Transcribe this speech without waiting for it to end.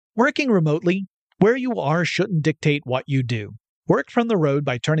Working remotely, where you are shouldn't dictate what you do. Work from the road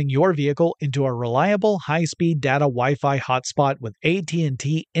by turning your vehicle into a reliable high-speed data Wi-Fi hotspot with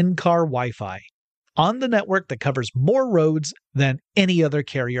AT&T in-car Wi-Fi. On the network that covers more roads than any other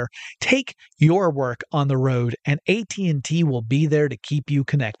carrier, take your work on the road and AT&T will be there to keep you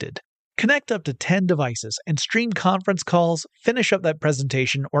connected. Connect up to 10 devices and stream conference calls, finish up that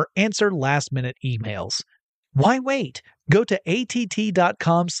presentation, or answer last-minute emails. Why wait? Go to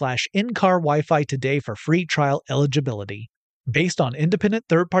att.com/in-car Wi-Fi today for free trial eligibility. Based on independent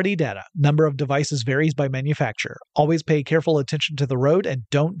third-party data, number of devices varies by manufacturer. Always pay careful attention to the road and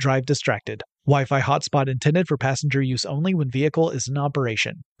don't drive distracted. Wi-Fi hotspot intended for passenger use only when vehicle is in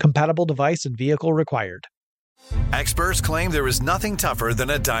operation. Compatible device and vehicle required. Experts claim there is nothing tougher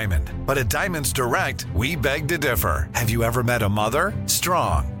than a diamond. But at Diamonds Direct, we beg to differ. Have you ever met a mother?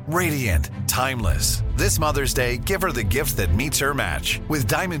 Strong, radiant, timeless. This Mother's Day, give her the gift that meets her match. With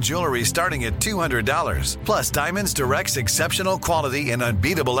diamond jewelry starting at $200. Plus Diamonds Direct's exceptional quality and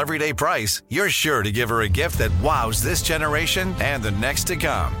unbeatable everyday price, you're sure to give her a gift that wows this generation and the next to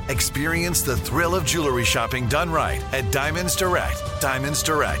come. Experience the thrill of jewelry shopping done right at Diamonds Direct. Diamonds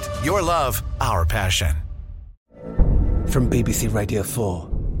Direct. Your love, our passion. From BBC Radio 4,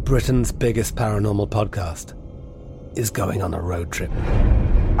 Britain's biggest paranormal podcast is going on a road trip.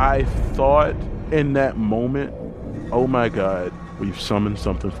 I thought in that moment, oh my God, we've summoned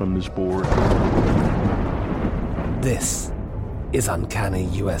something from this board. This is Uncanny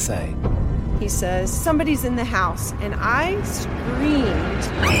USA. He says, somebody's in the house, and I screamed.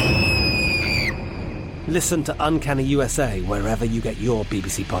 Listen to Uncanny USA wherever you get your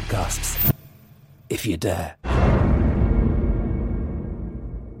BBC podcasts, if you dare.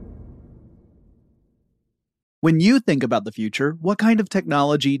 When you think about the future, what kind of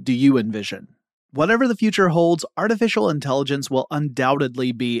technology do you envision? Whatever the future holds, artificial intelligence will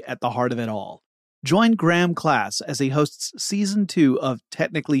undoubtedly be at the heart of it all. Join Graham Class as he hosts Season 2 of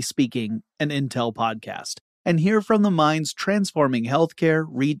Technically Speaking, an Intel podcast, and hear from the minds transforming healthcare,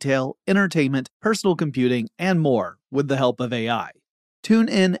 retail, entertainment, personal computing, and more with the help of AI. Tune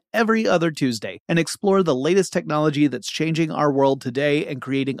in every other Tuesday and explore the latest technology that's changing our world today and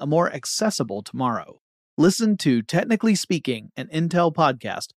creating a more accessible tomorrow. Listen to Technically Speaking, an Intel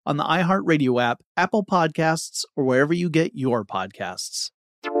podcast on the iHeartRadio app, Apple Podcasts, or wherever you get your podcasts.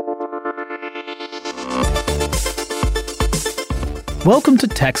 Welcome to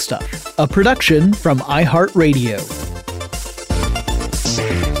Tech Stuff, a production from iHeartRadio.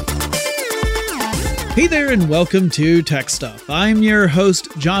 Hey there and welcome to Tech Stuff. I'm your host,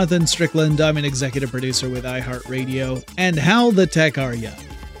 Jonathan Strickland. I'm an executive producer with iHeartRadio. And how the tech are ya?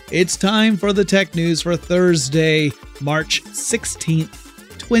 It's time for the tech news for Thursday, March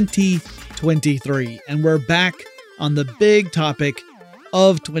 16th, 2023. And we're back on the big topic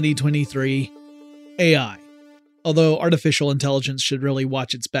of 2023, AI. Although artificial intelligence should really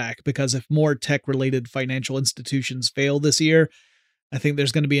watch its back, because if more tech-related financial institutions fail this year, I think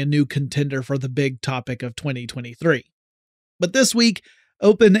there's going to be a new contender for the big topic of 2023. But this week,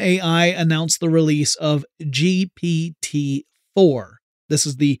 OpenAI announced the release of GPT-4. This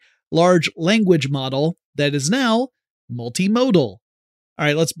is the large language model that is now multimodal. All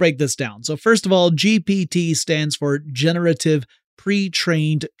right, let's break this down. So first of all, GPT stands for Generative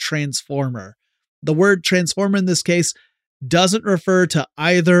Pre-trained Transformer. The word transformer in this case doesn't refer to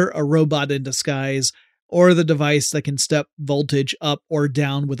either a robot in disguise or the device that can step voltage up or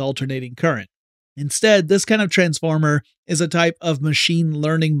down with alternating current. Instead, this kind of transformer is a type of machine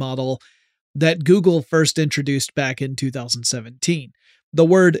learning model that Google first introduced back in 2017. The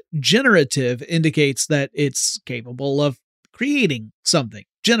word generative indicates that it's capable of creating something,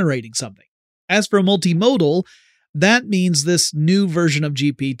 generating something. As for multimodal, that means this new version of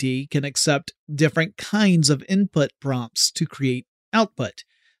GPT can accept different kinds of input prompts to create output.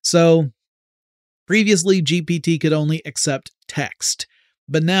 So previously, GPT could only accept text,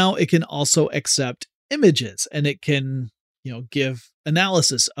 but now it can also accept images, and it can, give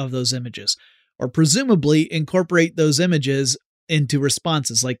analysis of those images, or presumably incorporate those images into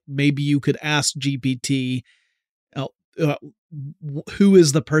responses. Like maybe you could ask GPT, who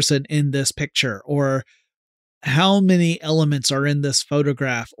is the person in this picture, or how many elements are in this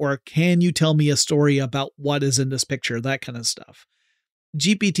photograph, or can you tell me a story about what is in this picture, that kind of stuff.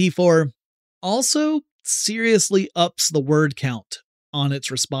 GPT-4 also seriously ups the word count on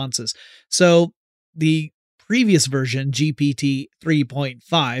its responses. So the previous version, GPT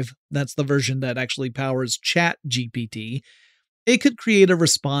 3.5, that's the version that actually powers ChatGPT, it could create a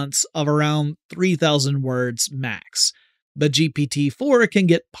response of around 3,000 words max. But GPT-4 can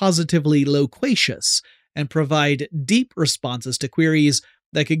get positively loquacious and provide deep responses to queries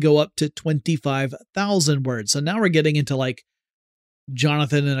that could go up to 25,000 words. So now we're getting into like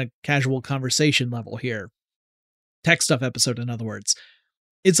Jonathan in a casual conversation level here. Tech stuff episode, in other words.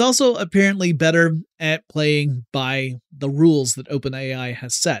 It's also apparently better at playing by the rules that OpenAI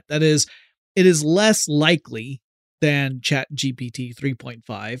has set. That is, it is less likely than ChatGPT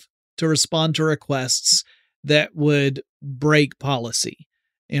 3.5 to respond to requests that would break policy.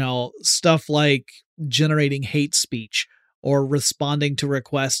 Stuff like generating hate speech or responding to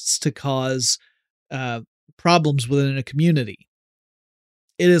requests to cause problems within a community.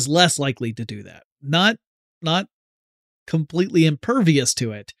 It is less likely to do that. Not completely impervious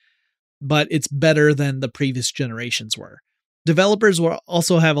to it, but it's better than the previous generations were. Developers will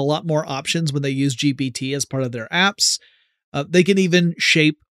also have a lot more options when they use GPT as part of their apps. They can even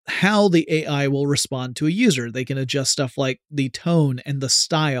shape how the AI will respond to a user. They can adjust stuff like the tone and the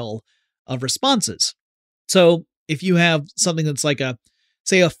style of responses. So if you have something that's like a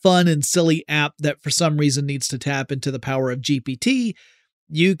fun and silly app that for some reason needs to tap into the power of GPT,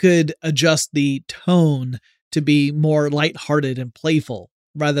 you could adjust the tone to be more lighthearted and playful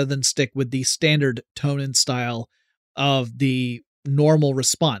rather than stick with the standard tone and style of the normal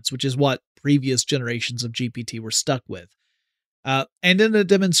response, which is what previous generations of GPT were stuck with. And in a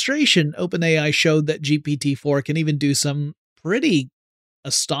demonstration, OpenAI showed that GPT-4 can even do some pretty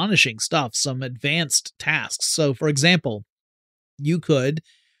astonishing stuff, some advanced tasks. So, for example, you could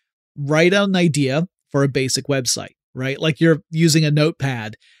write out an idea for a basic website, right? Like you're using a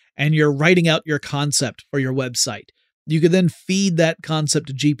notepad and you're writing out your concept for your website. You could then feed that concept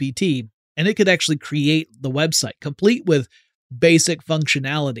to GPT, and it could actually create the website, complete with basic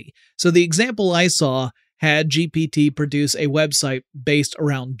functionality. So the example I saw had GPT produce a website based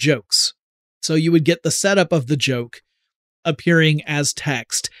around jokes. So you would get the setup of the joke appearing as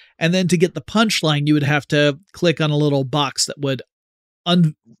text, and then to get the punchline, you would have to click on a little box that would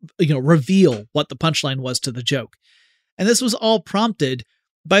reveal what the punchline was to the joke. And this was all prompted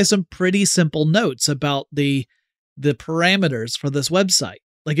by some pretty simple notes about the parameters for this website.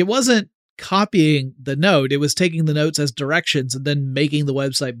 Like, it wasn't copying the note, it was taking the notes as directions and then making the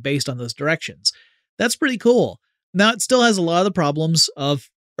website based on those directions. That's pretty cool. Now, it still has a lot of the problems of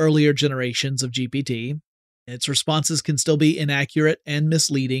earlier generations of GPT. Its responses can still be inaccurate and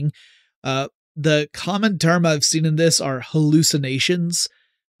misleading. The common term I've seen in this are hallucinations,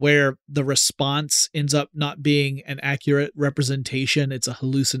 where the response ends up not being an accurate representation. It's a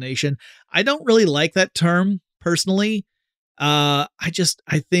hallucination. I don't really like that term personally. I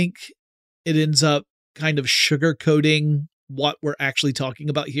think it ends up kind of sugarcoating what we're actually talking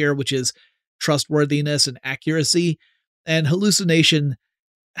about here, which is trustworthiness and accuracy. And hallucination,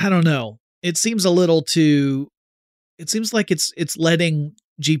 I don't know. It seems like it's letting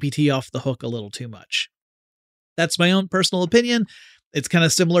GPT off the hook a little too much. That's my own personal opinion. It's kind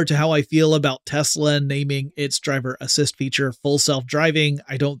of similar to how I feel about Tesla naming its driver assist feature full self-driving.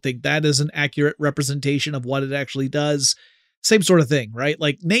 I don't think that is an accurate representation of what it actually does. Same sort of thing, right?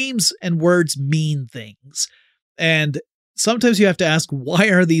 Like, names and words mean things. And sometimes you have to ask, why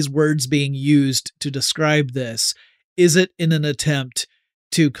are these words being used to describe this? Is it in an attempt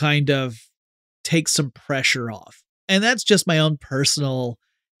to kind of take some pressure off? And that's just my own personal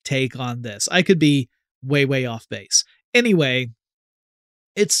take on this. I could be way, way off base. Anyway,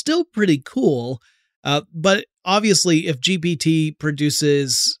 it's still pretty cool, but obviously if GPT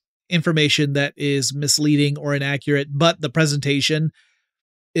produces information that is misleading or inaccurate, but the presentation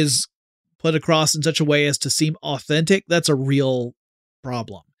is put across in such a way as to seem authentic, that's a real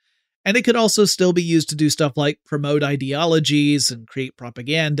problem. And it could also still be used to do stuff like promote ideologies and create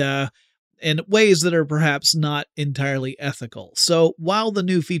propaganda in ways that are perhaps not entirely ethical. So while the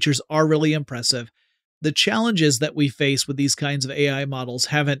new features are really impressive, the challenges that we face with these kinds of AI models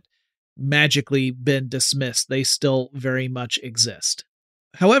haven't magically been dismissed. They still very much exist.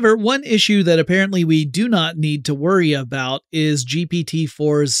 However, one issue that apparently we do not need to worry about is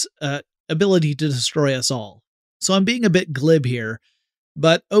GPT-4's ability to destroy us all. So I'm being a bit glib here,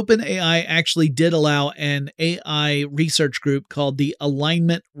 but OpenAI actually did allow an AI research group called the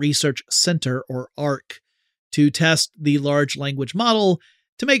Alignment Research Center, or ARC, to test the large language model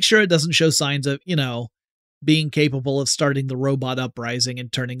to make sure it doesn't show signs of, being capable of starting the robot uprising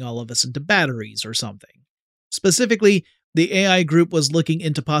and turning all of us into batteries or something. Specifically, the AI group was looking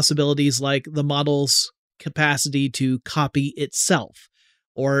into possibilities like the model's capacity to copy itself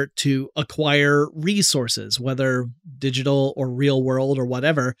or to acquire resources, whether digital or real world or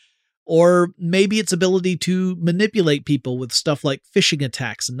whatever, or maybe its ability to manipulate people with stuff like phishing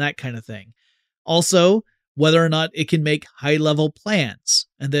attacks and that kind of thing. Also, whether or not it can make high-level plans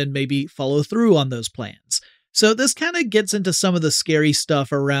and then maybe follow through on those plans. So this kind of gets into some of the scary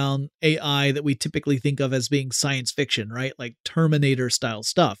stuff around AI that we typically think of as being science fiction, right? Like Terminator style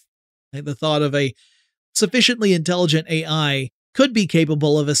stuff. Like the thought of a sufficiently intelligent AI could be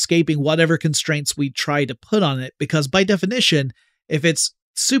capable of escaping whatever constraints we try to put on it, because by definition, if it's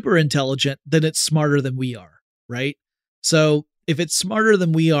super intelligent, then it's smarter than we are, right? So if it's smarter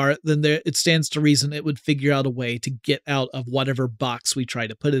than we are, then it stands to reason it would figure out a way to get out of whatever box we try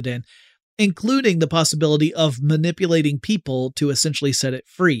to put it in, including the possibility of manipulating people to essentially set it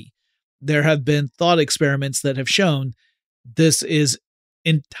free. There have been thought experiments that have shown this is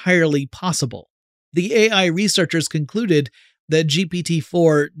entirely possible. The AI researchers concluded that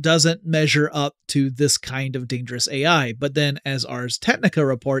GPT-4 doesn't measure up to this kind of dangerous AI, but then, as Ars Technica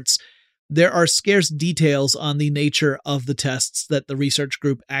reports, there are scarce details on the nature of the tests that the research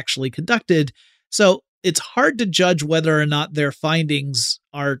group actually conducted, so it's hard to judge whether or not their findings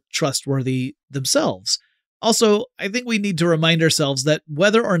are trustworthy themselves. Also, I think we need to remind ourselves that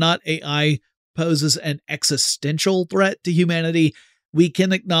whether or not AI poses an existential threat to humanity, we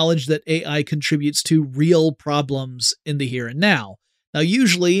can acknowledge that AI contributes to real problems in the here and now. Now,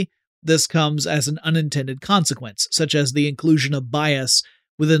 usually, this comes as an unintended consequence, such as the inclusion of bias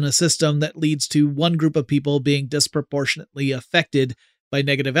within a system that leads to one group of people being disproportionately affected by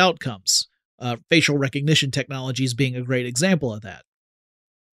negative outcomes. Facial recognition technologies being a great example of that.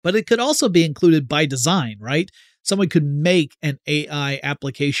 But it could also be included by design, right? Someone could make an AI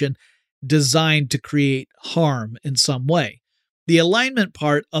application designed to create harm in some way. The alignment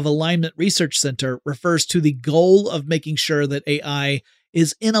part of Alignment Research Center refers to the goal of making sure that AI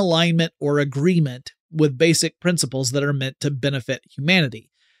is in alignment or agreement with basic principles that are meant to benefit humanity.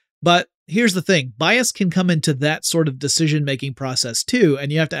 But here's the thing, bias can come into that sort of decision-making process too,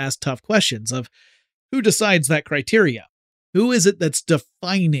 and you have to ask tough questions of who decides that criteria? Who is it that's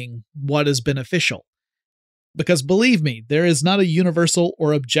defining what is beneficial? Because believe me, there is not a universal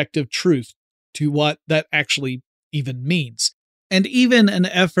or objective truth to what that actually even means. And even an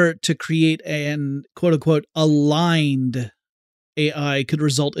effort to create an quote-unquote aligned AI could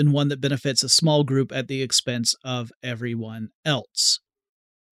result in one that benefits a small group at the expense of everyone else.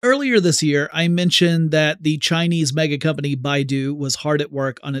 Earlier this year, I mentioned that the Chinese mega company Baidu was hard at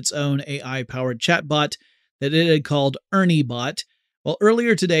work on its own AI-powered chatbot that it had called ErnieBot. Well,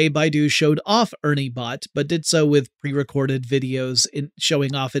 earlier today, Baidu showed off ErnieBot, but did so with pre-recorded videos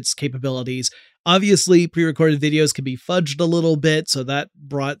showing off its capabilities. Obviously, pre-recorded videos can be fudged a little bit, so that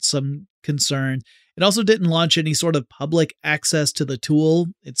brought some concern. It also didn't launch any sort of public access to the tool.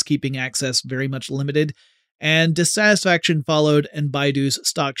 It's keeping access very much limited. And dissatisfaction followed, and Baidu's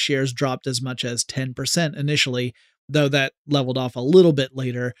stock shares dropped as much as 10% initially, though that leveled off a little bit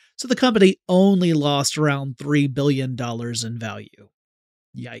later, so the company only lost around $3 billion in value.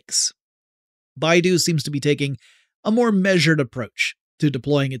 Yikes. Baidu seems to be taking a more measured approach to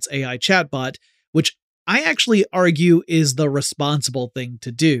deploying its AI chatbot, which I actually argue is the responsible thing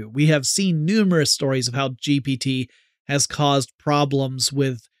to do. We have seen numerous stories of how GPT has caused problems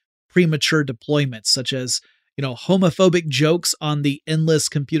with premature deployments, such as, homophobic jokes on the endless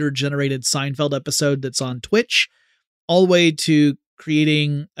computer-generated Seinfeld episode that's on Twitch, all the way to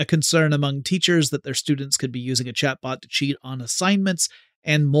creating a concern among teachers that their students could be using a chatbot to cheat on assignments,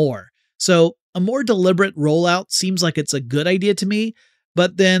 and more. So a more deliberate rollout seems like it's a good idea to me,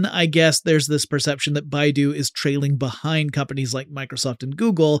 but then I guess there's this perception that Baidu is trailing behind companies like Microsoft and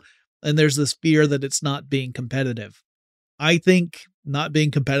Google, and there's this fear that it's not being competitive. I think not being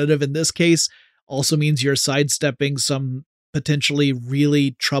competitive in this case also means you're sidestepping some potentially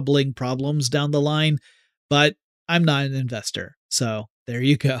really troubling problems down the line, but I'm not an investor, so there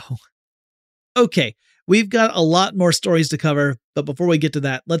you go. Okay, we've got a lot more stories to cover, but before we get to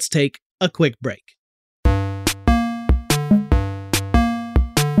that, let's take a quick break.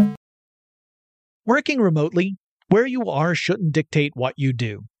 Working remotely, where you are shouldn't dictate what you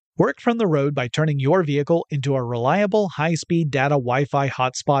do. Work from the road by turning your vehicle into a reliable high-speed data Wi-Fi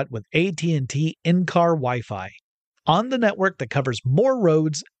hotspot with AT&T in-car Wi-Fi. On the network that covers more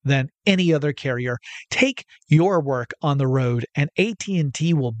roads than any other carrier, take your work on the road and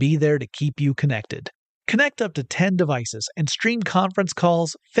AT&T will be there to keep you connected. Connect up to 10 devices and stream conference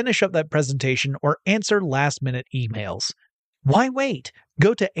calls, finish up that presentation, or answer last-minute emails. Why wait?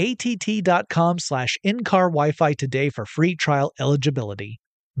 Go to att.com/in-car Wi-Fi today for free trial eligibility.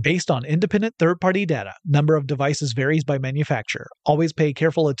 Based on independent third-party data, number of devices varies by manufacturer. Always pay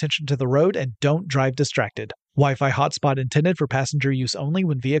careful attention to the road and don't drive distracted. Wi-Fi hotspot intended for passenger use only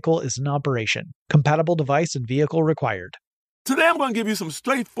when vehicle is in operation. Compatible device and vehicle required. Today I'm going to give you some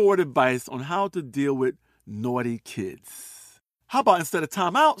straightforward advice on how to deal with naughty kids. How about instead of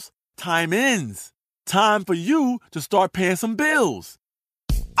timeouts, time ins? Time for you to start paying some bills.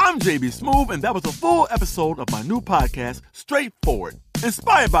 I'm JB Smoove, and that was a full episode of my new podcast, Straightforward,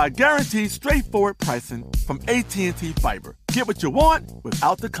 inspired by guaranteed straightforward pricing from AT&T Fiber. Get what you want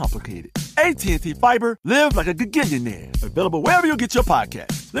without the complicated. AT&T Fiber, live like a gigillionaire. Available wherever you get your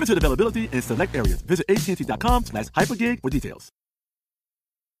podcasts. Limited availability in select areas. Visit AT&T.com/hypergig for details.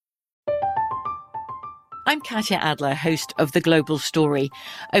 I'm Katya Adler, host of The Global Story.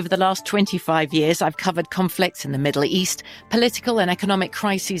 Over the last 25 years, I've covered conflicts in the Middle East, political and economic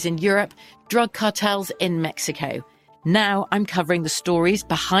crises in Europe, drug cartels in Mexico. Now I'm covering the stories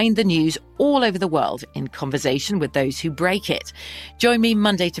behind the news all over the world in conversation with those who break it. Join me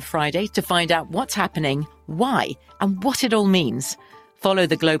Monday to Friday to find out what's happening, why, and what it all means. Follow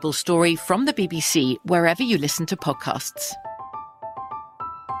The Global Story from the BBC wherever you listen to podcasts.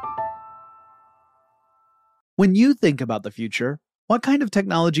 When you think about the future, what kind of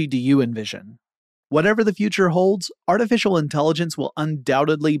technology do you envision? Whatever the future holds, artificial intelligence will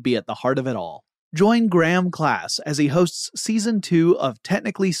undoubtedly be at the heart of it all. Join Graham Class as he hosts Season 2 of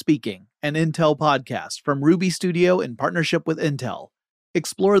Technically Speaking, an Intel podcast from Ruby Studio in partnership with Intel.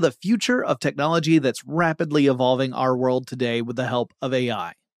 Explore the future of technology that's rapidly evolving our world today with the help of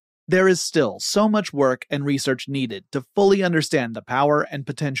AI. There is still so much work and research needed to fully understand the power and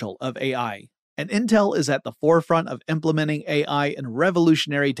potential of AI. And Intel is at the forefront of implementing AI in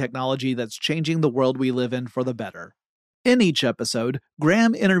revolutionary technology that's changing the world we live in for the better. In each episode,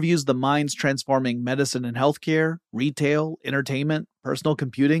 Graham interviews the minds transforming medicine and healthcare, retail, entertainment, personal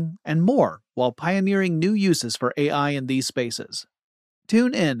computing, and more, while pioneering new uses for AI in these spaces.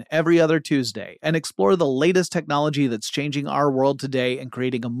 Tune in every other Tuesday and explore the latest technology that's changing our world today and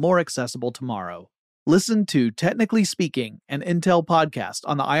creating a more accessible tomorrow. Listen to Technically Speaking, an Intel podcast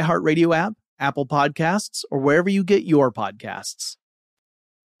on the iHeartRadio app, Apple Podcasts, or wherever you get your podcasts.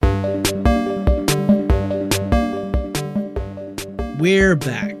 We're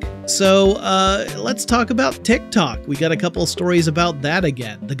back. So let's talk about TikTok. We got a couple of stories about that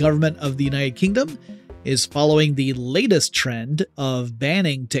again. The government of the United Kingdom is following the latest trend of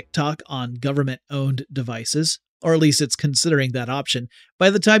banning TikTok on government-owned devices, or at least it's considering that option. By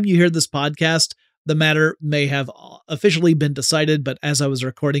the time you hear this podcast, the matter may have officially been decided, but as I was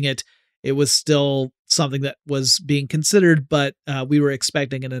recording it, it was still something that was being considered, but we were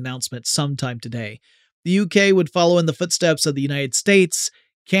expecting an announcement sometime today. The UK would follow in the footsteps of the United States,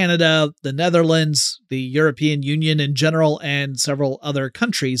 Canada, the Netherlands, the European Union in general, and several other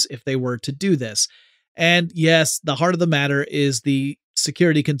countries if they were to do this. And yes, the heart of the matter is the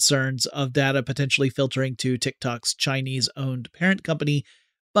security concerns of data potentially filtering to TikTok's Chinese-owned parent company,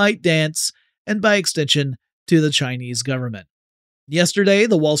 ByteDance, and by extension, to the Chinese government. Yesterday,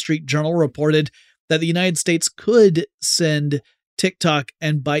 the Wall Street Journal reported that the United States could send TikTok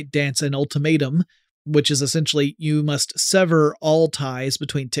and ByteDance an ultimatum, which is essentially you must sever all ties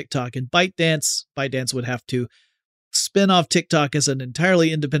between TikTok and ByteDance. ByteDance would have to spin off TikTok as an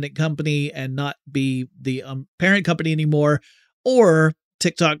entirely independent company and not be the parent company anymore, or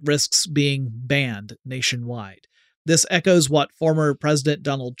TikTok risks being banned nationwide. This echoes what former President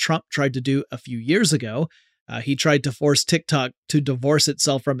Donald Trump tried to do a few years ago. He tried to force TikTok to divorce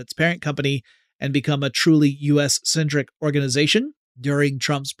itself from its parent company and become a truly U.S.-centric organization. During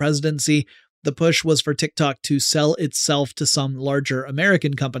Trump's presidency, the push was for TikTok to sell itself to some larger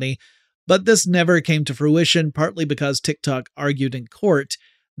American company, but this never came to fruition, partly because TikTok argued in court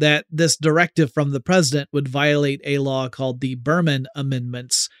that this directive from the president would violate a law called the Berman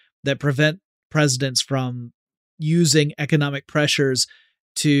Amendments that prevent presidents from using economic pressures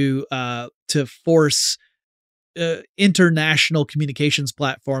to force international communications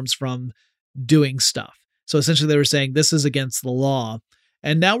platforms from doing stuff. So essentially they were saying this is against the law.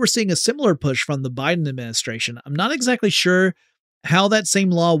 And now we're seeing a similar push from the Biden administration. I'm not exactly sure how that same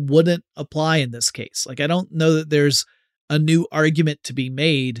law wouldn't apply in this case. Like, I don't know that there's a new argument to be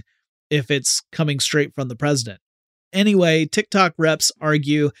made if it's coming straight from the president. Anyway, TikTok reps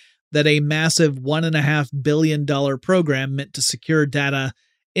argue that a massive $1.5 billion program meant to secure data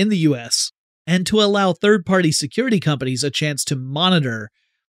in the U.S. and to allow third-party security companies a chance to monitor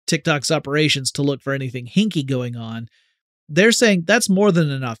TikTok's operations to look for anything hinky going on. They're saying that's more than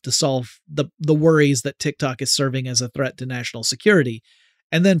enough to solve the worries that TikTok is serving as a threat to national security.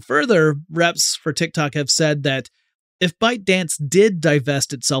 And then further, reps for TikTok have said that if ByteDance did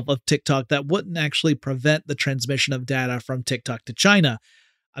divest itself of TikTok, that wouldn't actually prevent the transmission of data from TikTok to China.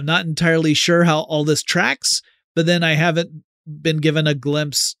 I'm not entirely sure how all this tracks, but then I haven't been given a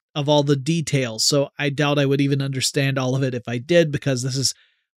glimpse of all the details, so I doubt I would even understand all of it if I did, because this is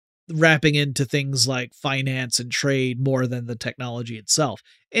wrapping into things like finance and trade more than the technology itself.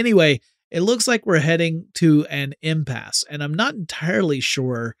 Anyway, it looks like we're heading to an impasse, and I'm not entirely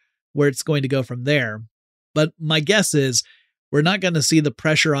sure where it's going to go from there. But my guess is we're not going to see the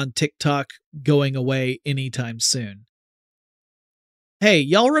pressure on TikTok going away anytime soon. Hey,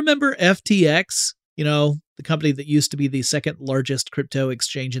 y'all remember FTX? You know, the company that used to be the second largest crypto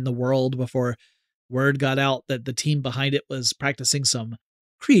exchange in the world before word got out that the team behind it was practicing some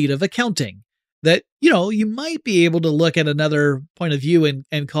creative accounting. That, you might be able to look at another point of view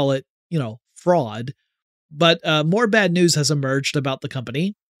and call it, fraud. But more bad news has emerged about the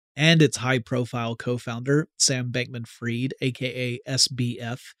company and its high-profile co-founder, Sam Bankman-Fried, aka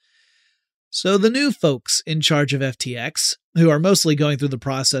SBF. So the new folks in charge of FTX, who are mostly going through the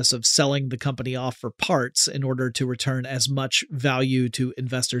process of selling the company off for parts in order to return as much value to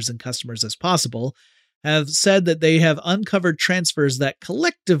investors and customers as possible, have said that they have uncovered transfers that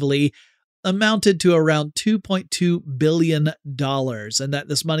collectively amounted to around $2.2 billion, and that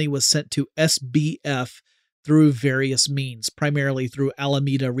this money was sent to SBF through various means, primarily through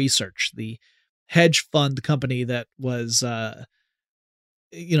Alameda Research, the hedge fund company that was,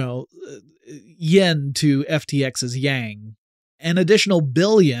 yen to FTX's yang. An additional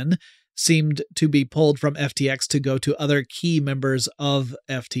billion seemed to be pulled from FTX to go to other key members of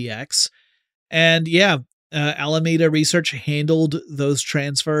FTX. And Alameda Research handled those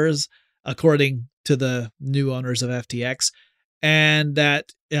transfers according to the new owners of FTX. And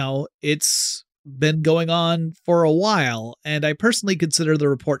that, it's been going on for a while. And I personally consider the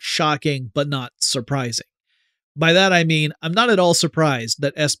report shocking, but not surprising. By that, I mean, I'm not at all surprised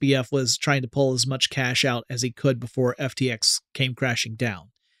that SBF was trying to pull as much cash out as he could before FTX came crashing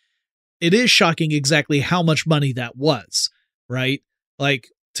down. It is shocking exactly how much money that was, right? Like,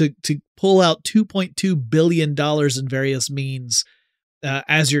 to pull out $2.2 billion in various means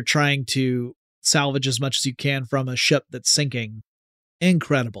as you're trying to salvage as much as you can from a ship that's sinking.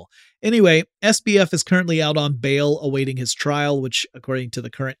 Incredible. Anyway, SBF is currently out on bail awaiting his trial, which, according to the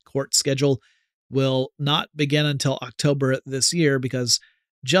current court schedule, will not begin until October this year because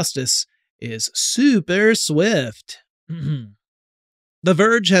justice is super swift. The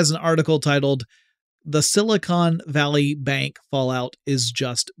Verge has an article titled, "The Silicon Valley Bank Fallout is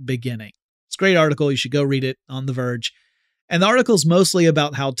Just Beginning." It's a great article. You should go read it on The Verge. And the article is mostly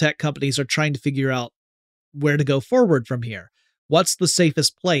about how tech companies are trying to figure out where to go forward from here. What's the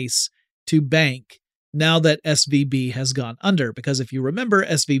safest place to bank now that SVB has gone under? Because if you remember,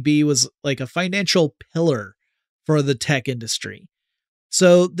 SVB was like a financial pillar for the tech industry.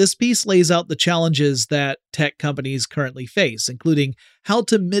 So this piece lays out the challenges that tech companies currently face, including how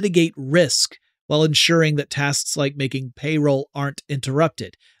to mitigate risk while ensuring that tasks like making payroll aren't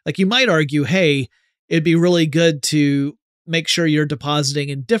interrupted. Like, you might argue, hey, it'd be really good to make sure you're depositing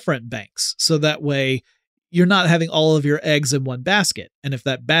in different banks, so that way you're not having all of your eggs in one basket. And if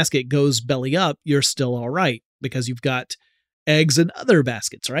that basket goes belly up, you're still all right because you've got eggs in other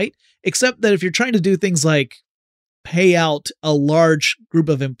baskets, right? Except that if you're trying to do things like pay out a large group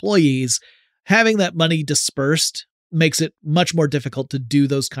of employees, having that money dispersed makes it much more difficult to do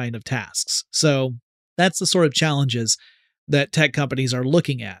those kind of tasks. So that's the sort of challenges that tech companies are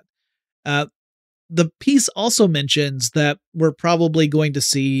looking at. The piece also mentions that we're probably going to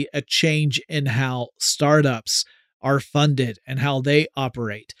see a change in how startups are funded and how they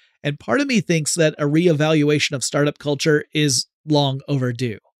operate. And part of me thinks that a reevaluation of startup culture is long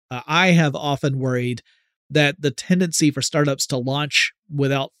overdue. I have often worried that the tendency for startups to launch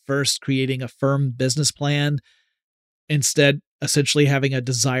without first creating a firm business plan, instead essentially having a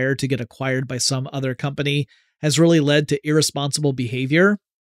desire to get acquired by some other company, has really led to irresponsible behavior.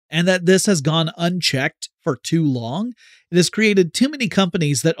 And that this has gone unchecked for too long. It has created too many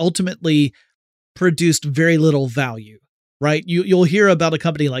companies that ultimately produced very little value, right? You'll hear about a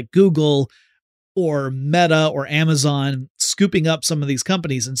company like Google or Meta or Amazon scooping up some of these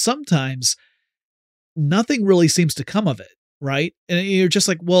companies, and sometimes nothing really seems to come of it, right? And you're just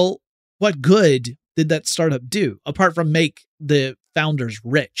like, well, what good did that startup do apart from make the founders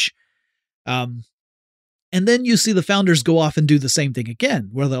rich? And then you see the founders go off and do the same thing again,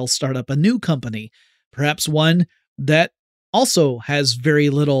 where they'll start up a new company, perhaps one that also has very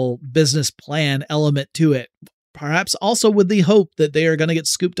little business plan element to it, perhaps also with the hope that they are going to get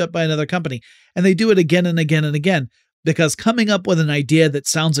scooped up by another company. And they do it again and again and again, because coming up with an idea that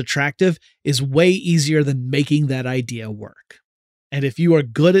sounds attractive is way easier than making that idea work. And if you are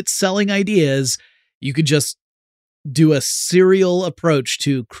good at selling ideas, you could just do a serial approach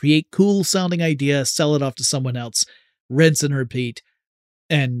to create cool sounding idea, sell it off to someone else, rinse and repeat,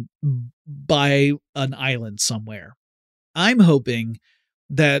 and buy an island somewhere. I'm hoping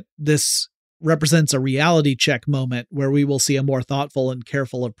that this represents a reality check moment where we will see a more thoughtful and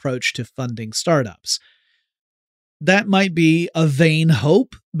careful approach to funding startups. That might be a vain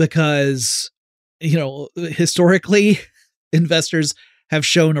hope because, historically, investors have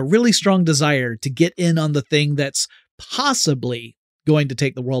shown a really strong desire to get in on the thing that's possibly going to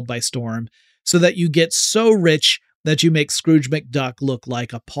take the world by storm so that you get so rich that you make Scrooge McDuck look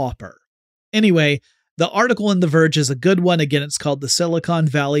like a pauper. Anyway, the article in The Verge is a good one. Again, it's called "The Silicon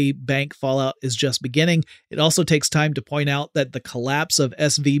Valley Bank Fallout is Just Beginning." It also takes time to point out that the collapse of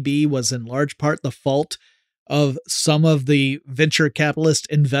SVB was in large part the fault of some of the venture capitalist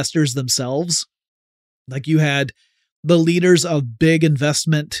investors themselves. Like you had the leaders of big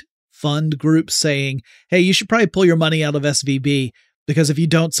investment fund groups saying, hey, you should probably pull your money out of SVB because if you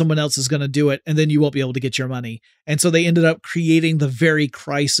don't, someone else is going to do it and then you won't be able to get your money. And so they ended up creating the very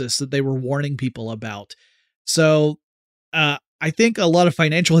crisis that they were warning people about. So I think a lot of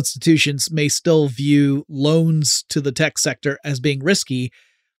financial institutions may still view loans to the tech sector as being risky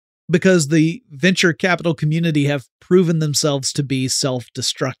because the venture capital community have proven themselves to be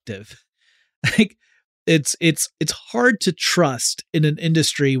self-destructive. Like it's hard to trust in an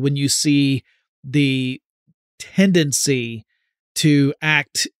industry when you see the tendency to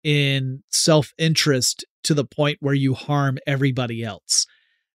act in self-interest to the point where you harm everybody else.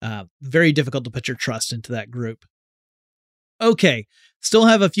 Very difficult to put your trust into that group. Okay, still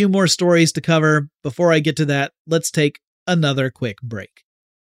have a few more stories to cover. Before I get to that, let's take another quick break.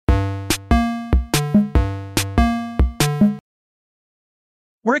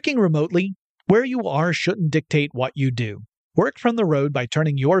 Working remotely, where you are shouldn't dictate what you do. Work from the road by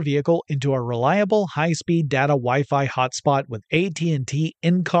turning your vehicle into a reliable high-speed data Wi-Fi hotspot with AT&T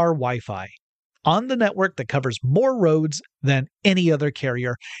in-car Wi-Fi. On the network that covers more roads than any other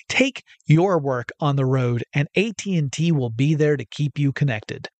carrier, take your work on the road and AT&T will be there to keep you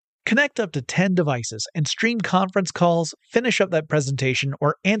connected. Connect up to 10 devices and stream conference calls, finish up that presentation,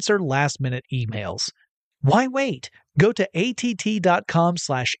 or answer last-minute emails. Why wait? Go to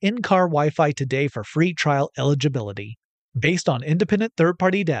att.com/in-car Wi-Fi today for free trial eligibility. Based on independent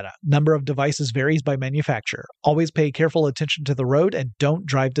third-party data, number of devices varies by manufacturer. Always pay careful attention to the road and don't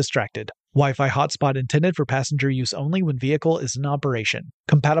drive distracted. Wi-Fi hotspot intended for passenger use only when vehicle is in operation.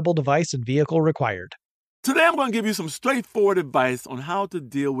 Compatible device and vehicle required. Today I'm going to give you some straightforward advice on how to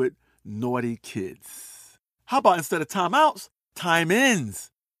deal with naughty kids. How about instead of timeouts, time-ins?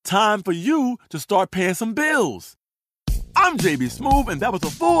 Time for you to start paying some bills. I'm JB Smoove, and that was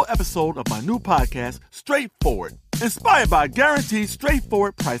a full episode of my new podcast, Straightforward, inspired by guaranteed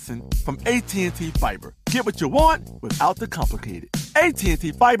straightforward pricing from AT&T Fiber. Get what you want without the complicated.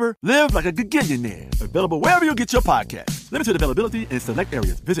 AT&T Fiber, live like a gigillionaire. Available wherever you get your podcasts. Limited availability in select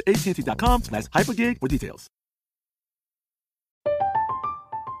areas. Visit AT&T.com/hypergig for details.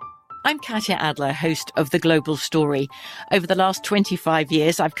 I'm Katya Adler, host of The Global Story. Over the last 25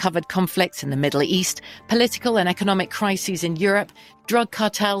 years, I've covered conflicts in the Middle East, political and economic crises in Europe, drug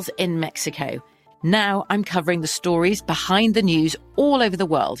cartels in Mexico. Now I'm covering the stories behind the news all over the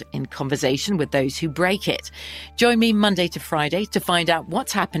world in conversation with those who break it. Join me Monday to Friday to find out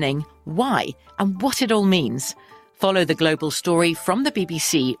what's happening, why, and what it all means. Follow The Global Story from the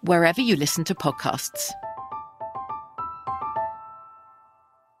BBC wherever you listen to podcasts.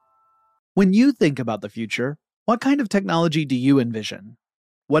 When you think about the future, what kind of technology do you envision?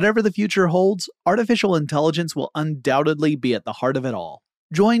 Whatever the future holds, artificial intelligence will undoubtedly be at the heart of it all.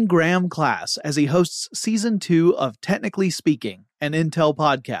 Join Graham Class as he hosts Season 2 of Technically Speaking, an Intel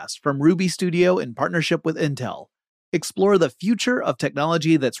podcast from Ruby Studio in partnership with Intel. Explore the future of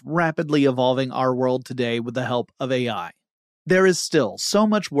technology that's rapidly evolving our world today with the help of AI. There is still so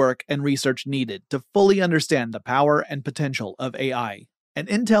much work and research needed to fully understand the power and potential of AI. And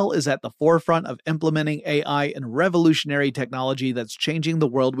Intel is at the forefront of implementing AI in revolutionary technology that's changing the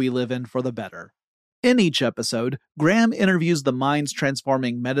world we live in for the better. In each episode, Graham interviews the minds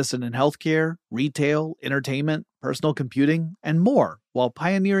transforming medicine and healthcare, retail, entertainment, personal computing, and more, while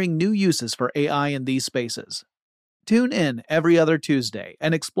pioneering new uses for AI in these spaces. Tune in every other Tuesday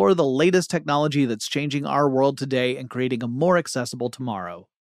and explore the latest technology that's changing our world today and creating a more accessible tomorrow.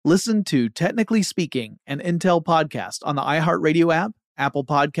 Listen to Technically Speaking, an Intel podcast on the iHeartRadio app, Apple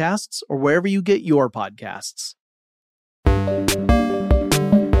Podcasts, or wherever you get your podcasts.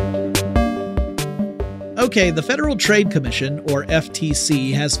 Okay, the Federal Trade Commission, or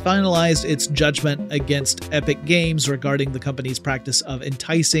FTC, has finalized its judgment against Epic Games regarding the company's practice of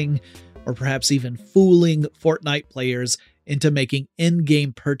enticing, or perhaps even fooling, Fortnite players into making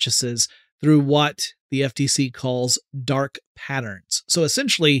in-game purchases through what the FTC calls dark patterns. So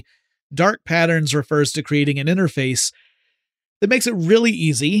essentially, dark patterns refers to creating an interface that makes it really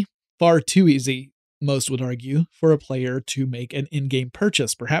easy far too easy, most would argue, for a player to make an in-game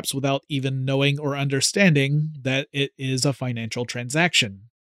purchase, perhaps without even knowing or understanding that it is a financial transaction.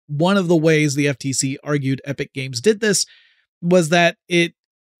 One of the ways the FTC argued Epic Games did this was that it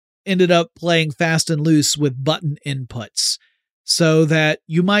ended up playing fast and loose with button inputs, so that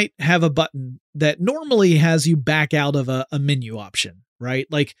you might have a button that normally has you back out of a menu option, right?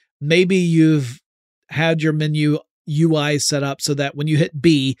 Like maybe you've had your menu UI set up so that when you hit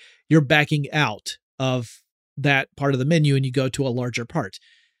B, you're backing out of that part of the menu and you go to a larger part.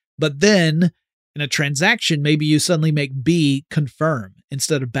 But then in a transaction, maybe you suddenly make B confirm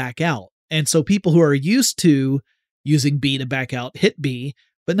instead of back out. And so people who are used to using B to back out hit B,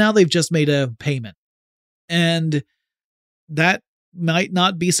 but now they've just made a payment. And that might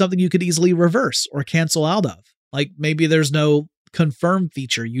not be something you could easily reverse or cancel out of. Like maybe there's no confirm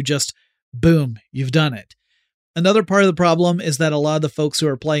feature. You just, boom, you've done it. Another part of the problem is that a lot of the folks who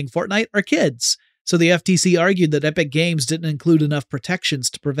are playing Fortnite are kids. So the FTC argued that Epic Games didn't include enough protections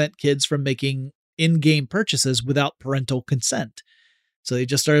to prevent kids from making in-game purchases without parental consent. So they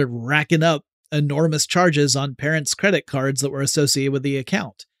just started racking up enormous charges on parents' credit cards that were associated with the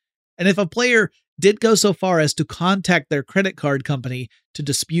account. And if a player did go so far as to contact their credit card company to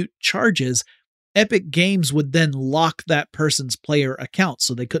dispute charges, Epic Games would then lock that person's player account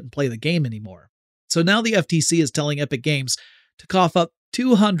so they couldn't play the game anymore. So now the FTC is telling Epic Games to cough up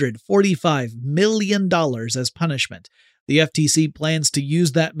 $245 million as punishment. The FTC plans to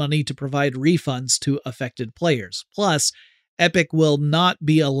use that money to provide refunds to affected players. Plus, Epic will not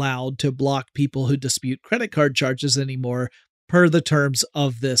be allowed to block people who dispute credit card charges anymore per the terms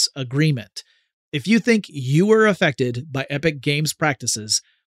of this agreement. If you think you were affected by Epic Games practices,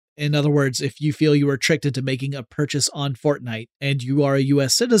 in other words, if you feel you were tricked into making a purchase on Fortnite and you are a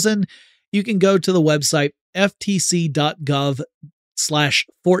U.S. citizen, you can go to the website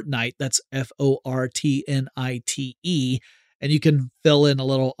ftc.gov/Fortnite, that's FORTNITE, and you can fill in a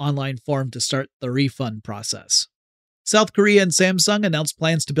little online form to start the refund process. South Korea and Samsung announced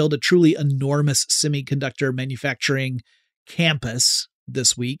plans to build a truly enormous semiconductor manufacturing campus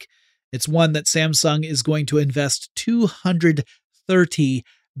this week. It's one that Samsung is going to invest $230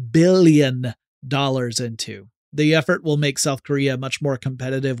 billion into. The effort will make South Korea much more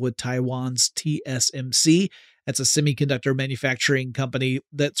competitive with Taiwan's TSMC. That's a semiconductor manufacturing company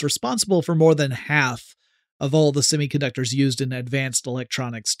that's responsible for more than half of all the semiconductors used in advanced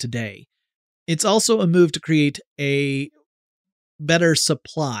electronics today. It's also a move to create a better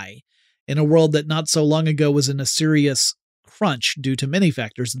supply in a world that not so long ago was in a serious crunch due to many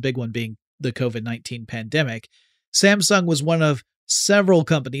factors, the big one being the COVID-19 pandemic. Samsung was one of several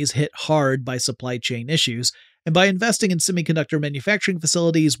companies hit hard by supply chain issues, and by investing in semiconductor manufacturing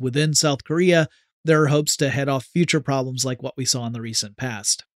facilities within South Korea, there are hopes to head off future problems like what we saw in the recent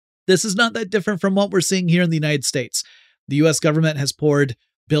past. This is not that different from what we're seeing here in the United States. The U.S. government has poured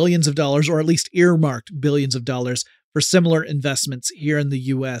billions of dollars, or at least earmarked billions of dollars, for similar investments here in the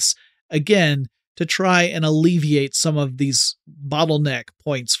U.S., again, to try and alleviate some of these bottleneck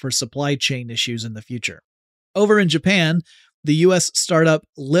points for supply chain issues in the future. Over in Japan, the U.S. startup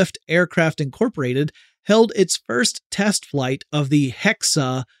Lyft Aircraft Incorporated held its first test flight of the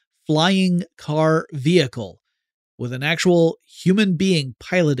Hexa flying car vehicle, with an actual human being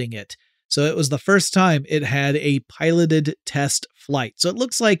piloting it. So it was the first time it had a piloted test flight. So it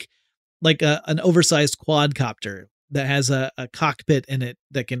looks like an oversized quadcopter that has a cockpit in it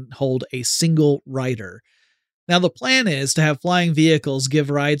that can hold a single rider. Now, the plan is to have flying vehicles give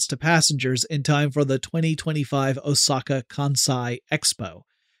rides to passengers in time for the 2025 Osaka Kansai Expo.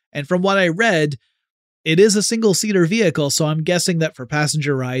 And from what I read, it is a single-seater vehicle, so I'm guessing that for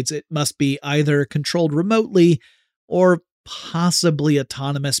passenger rides, it must be either controlled remotely or possibly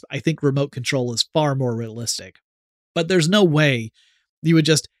autonomous. I think remote control is far more realistic. But there's no way you would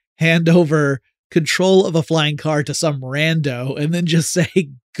just hand over control of a flying car to some rando and then just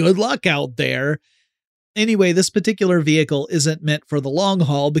say, good luck out there. Anyway, this particular vehicle isn't meant for the long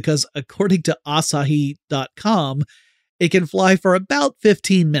haul because according to Asahi.com, it can fly for about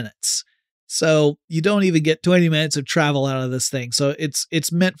 15 minutes. So you don't even get 20 minutes of travel out of this thing. So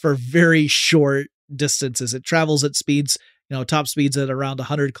it's meant for very short distances. It travels at speeds, top speeds at around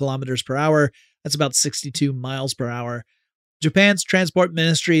 100 kilometers per hour. That's about 62 miles per hour. Japan's transport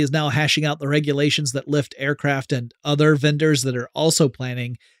ministry is now hashing out the regulations that Lyft Aircraft and other vendors that are also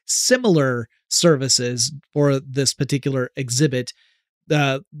planning similar services for this particular exhibit.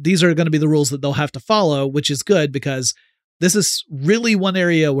 These are going to be the rules that they'll have to follow, which is good because this is really one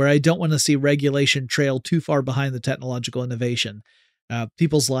area where I don't want to see regulation trail too far behind the technological innovation.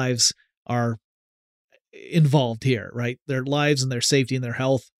 People's lives are involved here, right? Their lives and their safety and their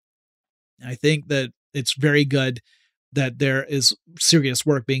health. I think that it's very good that there is serious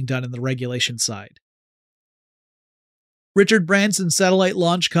work being done in the regulation side. Richard Branson's satellite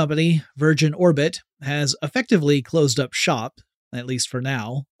launch company, Virgin Orbit, has effectively closed up shop, at least for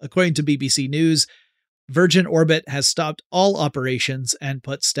now. According to BBC News, Virgin Orbit has stopped all operations and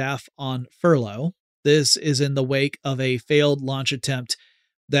put staff on furlough. This is in the wake of a failed launch attempt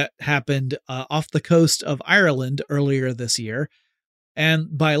that happened off the coast of Ireland earlier this year.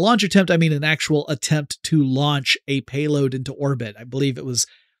 And by launch attempt, I mean an actual attempt to launch a payload into orbit. I believe it was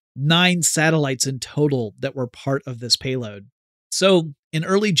 9 satellites in total that were part of this payload. So in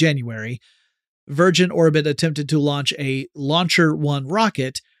early January, Virgin Orbit attempted to launch a Launcher 1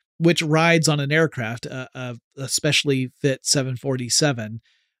 rocket, which rides on an aircraft, a specially fit 747.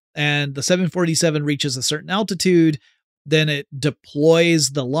 And the 747 reaches a certain altitude, then it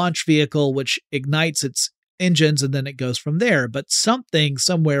deploys the launch vehicle, which ignites its engines, and then it goes from there. But something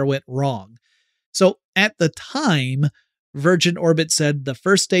somewhere went wrong. So at the time, Virgin Orbit said the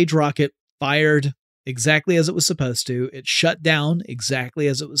first stage rocket fired exactly as it was supposed to. It shut down exactly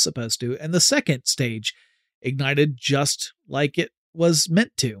as it was supposed to. And the second stage ignited just like it was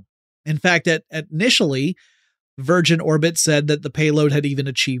meant to. In fact, initially, Virgin Orbit said that the payload had even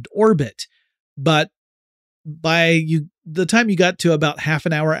achieved orbit. But by the time you got to about half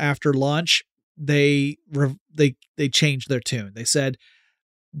an hour after launch, they changed their tune. They said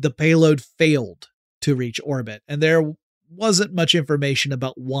the payload failed to reach orbit, and there wasn't much information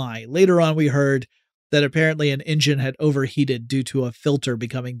about why. Later on, we heard that apparently an engine had overheated due to a filter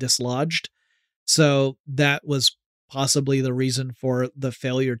becoming dislodged. So that was possibly the reason for the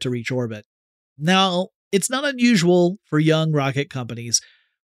failure to reach orbit. Now, it's not unusual for young rocket companies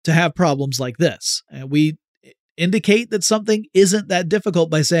to have problems like this. And we indicate that something isn't that difficult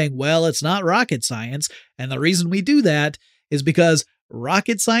by saying, well, it's not rocket science. And the reason we do that is because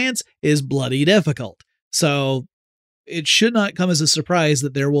rocket science is bloody difficult. So it should not come as a surprise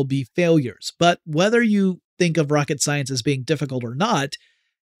that there will be failures. But whether you think of rocket science as being difficult or not,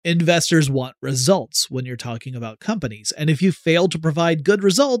 investors want results when you're talking about companies. And if you fail to provide good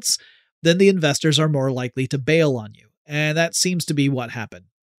results, then the investors are more likely to bail on you. And that seems to be what happened.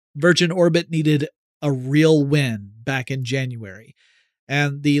 Virgin Orbit needed a real win back in January,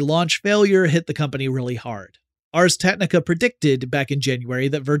 and the launch failure hit the company really hard. Ars Technica predicted back in January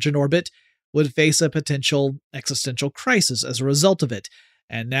that Virgin Orbit would face a potential existential crisis as a result of it,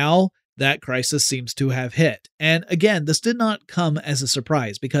 and now that crisis seems to have hit. And again, this did not come as a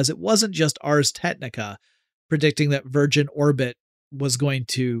surprise because it wasn't just Ars Technica predicting that Virgin Orbit was going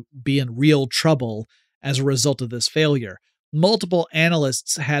to be in real trouble as a result of this failure. Multiple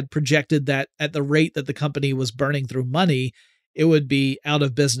analysts had projected that at the rate that the company was burning through money, it would be out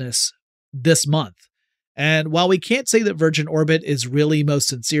of business this month. And while we can't say that Virgin Orbit is really most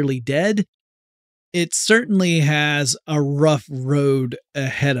sincerely dead, it certainly has a rough road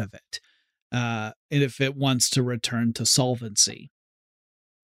ahead of it, if it wants to return to solvency.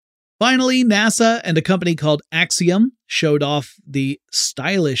 Finally, NASA and a company called Axiom showed off the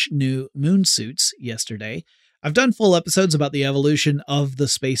stylish new moon suits yesterday. I've done full episodes about the evolution of the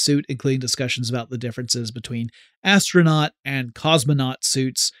spacesuit, including discussions about the differences between astronaut and cosmonaut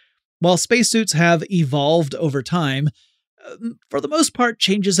suits. While spacesuits have evolved over time, for the most part,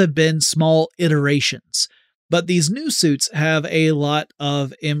 changes have been small iterations. But these new suits have a lot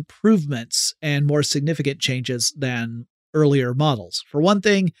of improvements and more significant changes than earlier models. For one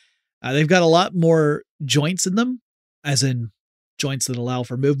thing, they've got a lot more joints in them, as in joints that allow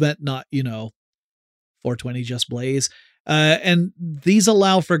for movement, not, 420 just blaze. And these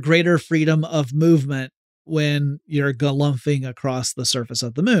allow for greater freedom of movement when you're galumphing across the surface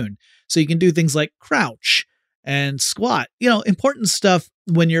of the moon. So you can do things like crouch and squat, important stuff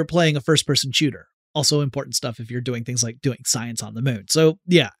when you're playing a first-person shooter. Also important stuff if you're doing things like doing science on the moon. So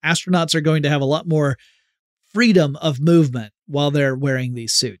yeah, astronauts are going to have a lot more freedom of movement while they're wearing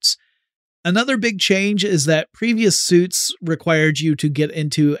these suits. Another big change is that previous suits required you to get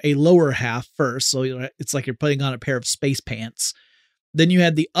into a lower half first. So it's like you're putting on a pair of space pants. Then you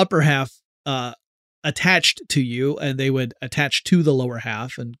had the upper half attached to you, and they would attach to the lower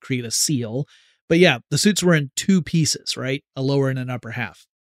half and create a seal. But yeah, the suits were in 2 pieces, right? A lower and an upper half.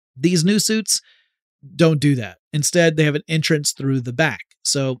 These new suits don't do that. Instead, they have an entrance through the back.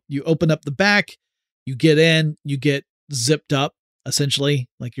 So you open up the back, you get in, you get zipped up, essentially,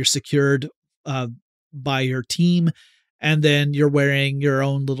 like you're secured by your team, and then you're wearing your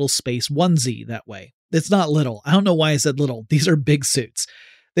own little space onesie that way. It's not little. I don't know why I said little. These are big suits.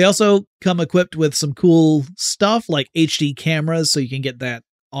 They also come equipped with some cool stuff like HD cameras, so you can get that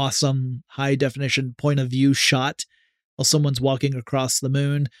awesome high definition point of view shot while someone's walking across the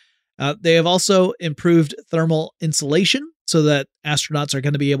moon. They have also improved thermal insulation so that astronauts are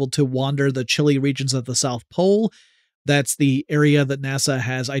going to be able to wander the chilly regions of the South Pole. That's the area that NASA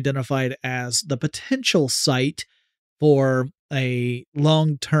has identified as the potential site for a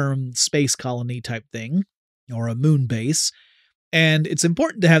long-term space colony type thing, or a moon base. And it's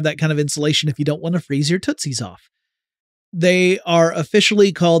important to have that kind of insulation if you don't want to freeze your tootsies off. They are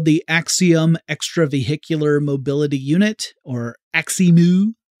officially called the Axiom Extravehicular Mobility Unit, or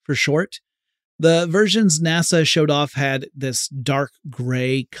AXIMU for short. The versions NASA showed off had this dark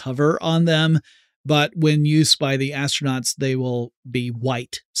gray cover on them, but when used by the astronauts, they will be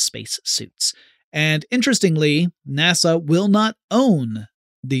white space suits. And interestingly, NASA will not own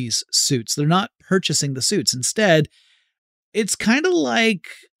these suits. They're not purchasing the suits. Instead, it's kind of like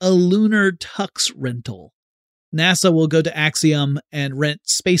a lunar tux rental. NASA will go to Axiom and rent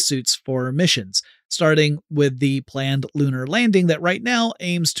spacesuits for missions, starting with the planned lunar landing that right now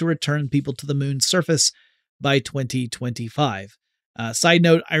aims to return people to the moon's surface by 2025. Side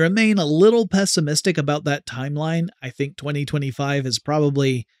note, I remain a little pessimistic about that timeline. I think 2025 is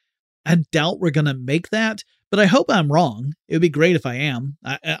probably, I doubt we're going to make that, but I hope I'm wrong. It would be great if I am.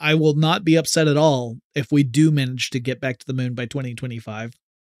 I will not be upset at all if we do manage to get back to the moon by 2025.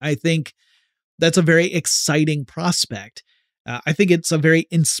 I think that's a very exciting prospect. I think it's a very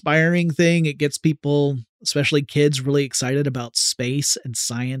inspiring thing. It gets people, especially kids, really excited about space and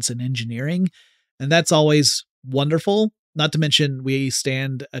science and engineering. And that's always wonderful. Not to mention, we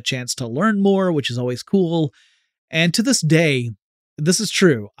stand a chance to learn more, which is always cool. And to this day, this is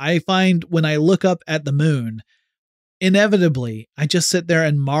true. I find when I look up at the moon, inevitably, I just sit there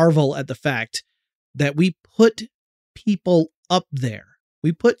and marvel at the fact that we put people up there.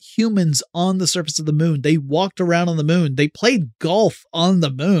 We put humans on the surface of the moon. They walked around on the moon. They played golf on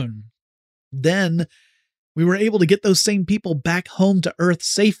the moon. Then we were able to get those same people back home to Earth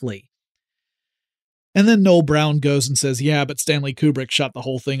safely. And then Noel Brown goes and says, yeah, but Stanley Kubrick shot the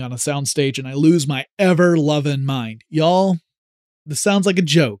whole thing on a soundstage and I lose my ever-loving mind. Y'all, this sounds like a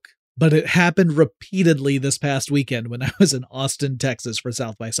joke, but it happened repeatedly this past weekend when I was in Austin, Texas for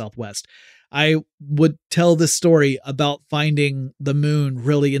South by Southwest. I would tell this story about finding the moon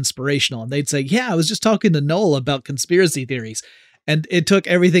really inspirational. And they'd say, yeah, I was just talking to Noel about conspiracy theories. And it took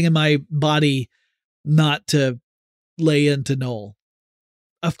everything in my body not to lay into Noel.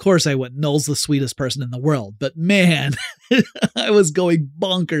 Of course I wouldn't. Noel's the sweetest person in the world. But man, I was going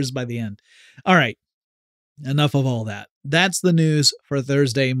bonkers by the end. All right. Enough of all that. That's the news for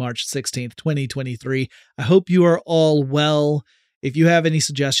Thursday, March 16th, 2023. I hope you are all well. If you have any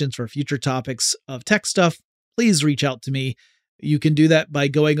suggestions for future topics of tech stuff, please reach out to me. You can do that by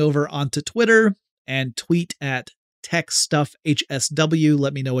going over onto Twitter and tweet at TechStuffHSW.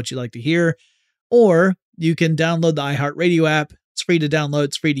 Let me know what you'd like to hear. Or you can download the iHeartRadio app. It's free to download.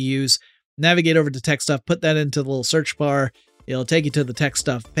 It's free to use. Navigate over to Tech Stuff. Put that into the little search bar. It'll take you to the Tech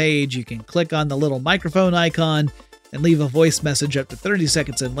Stuff page. You can click on the little microphone icon and leave a voice message up to 30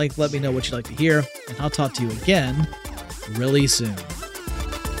 seconds in length. Let me know what you'd like to hear, and I'll talk to you again really soon.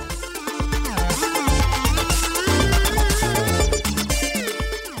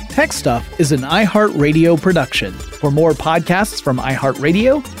 Tech Stuff is an iHeartRadio production. For more podcasts from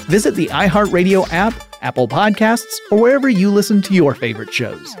iHeartRadio, visit the iHeartRadio app, Apple Podcasts, or wherever you listen to your favorite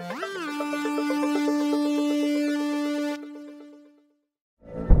shows.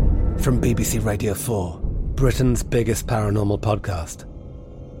 From BBC Radio 4, Britain's biggest paranormal podcast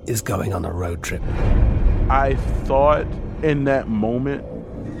is going on a road trip. I thought in that moment,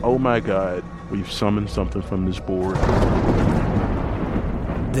 oh my God, we've summoned something from this board.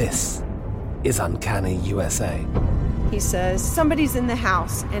 This is Uncanny USA. He says, somebody's in the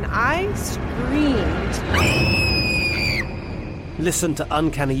house, and I screamed. Listen to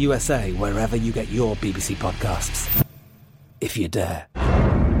Uncanny USA wherever you get your BBC podcasts, if you dare.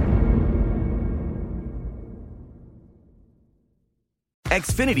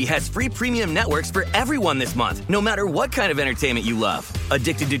 Xfinity has free premium networks for everyone this month, no matter what kind of entertainment you love.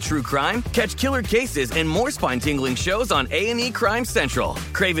 Addicted to true crime? Catch killer cases and more spine-tingling shows on A&E Crime Central.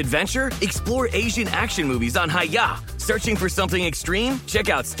 Crave adventure? Explore Asian action movies on Hi-Ya. Searching for something extreme? Check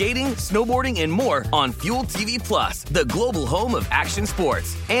out skating, snowboarding, and more on Fuel TV Plus, the global home of action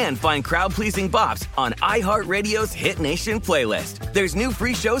sports. And find crowd-pleasing bops on iHeartRadio's Hit Nation playlist. There's new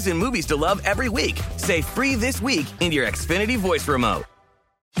free shows and movies to love every week. Say free this week in your Xfinity voice remote.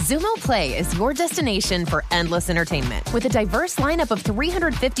 Xumo Play is your destination for endless entertainment. With a diverse lineup of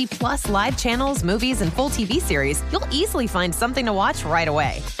 350 plus live channels, movies, and full TV series, you'll easily find something to watch right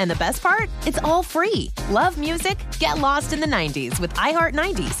away. And the best part? It's all free. Love music? Get lost in the 90s with iHeart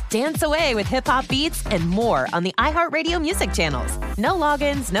 90s. Dance away with hip-hop beats and more on the iHeartRadio music channels. No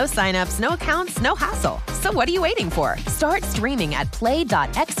logins, no signups, no accounts, no hassle. So what are you waiting for? Start streaming at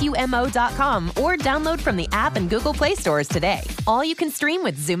play.xumo.com or download from the app and Google Play stores today. All you can stream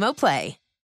with Xumo Play.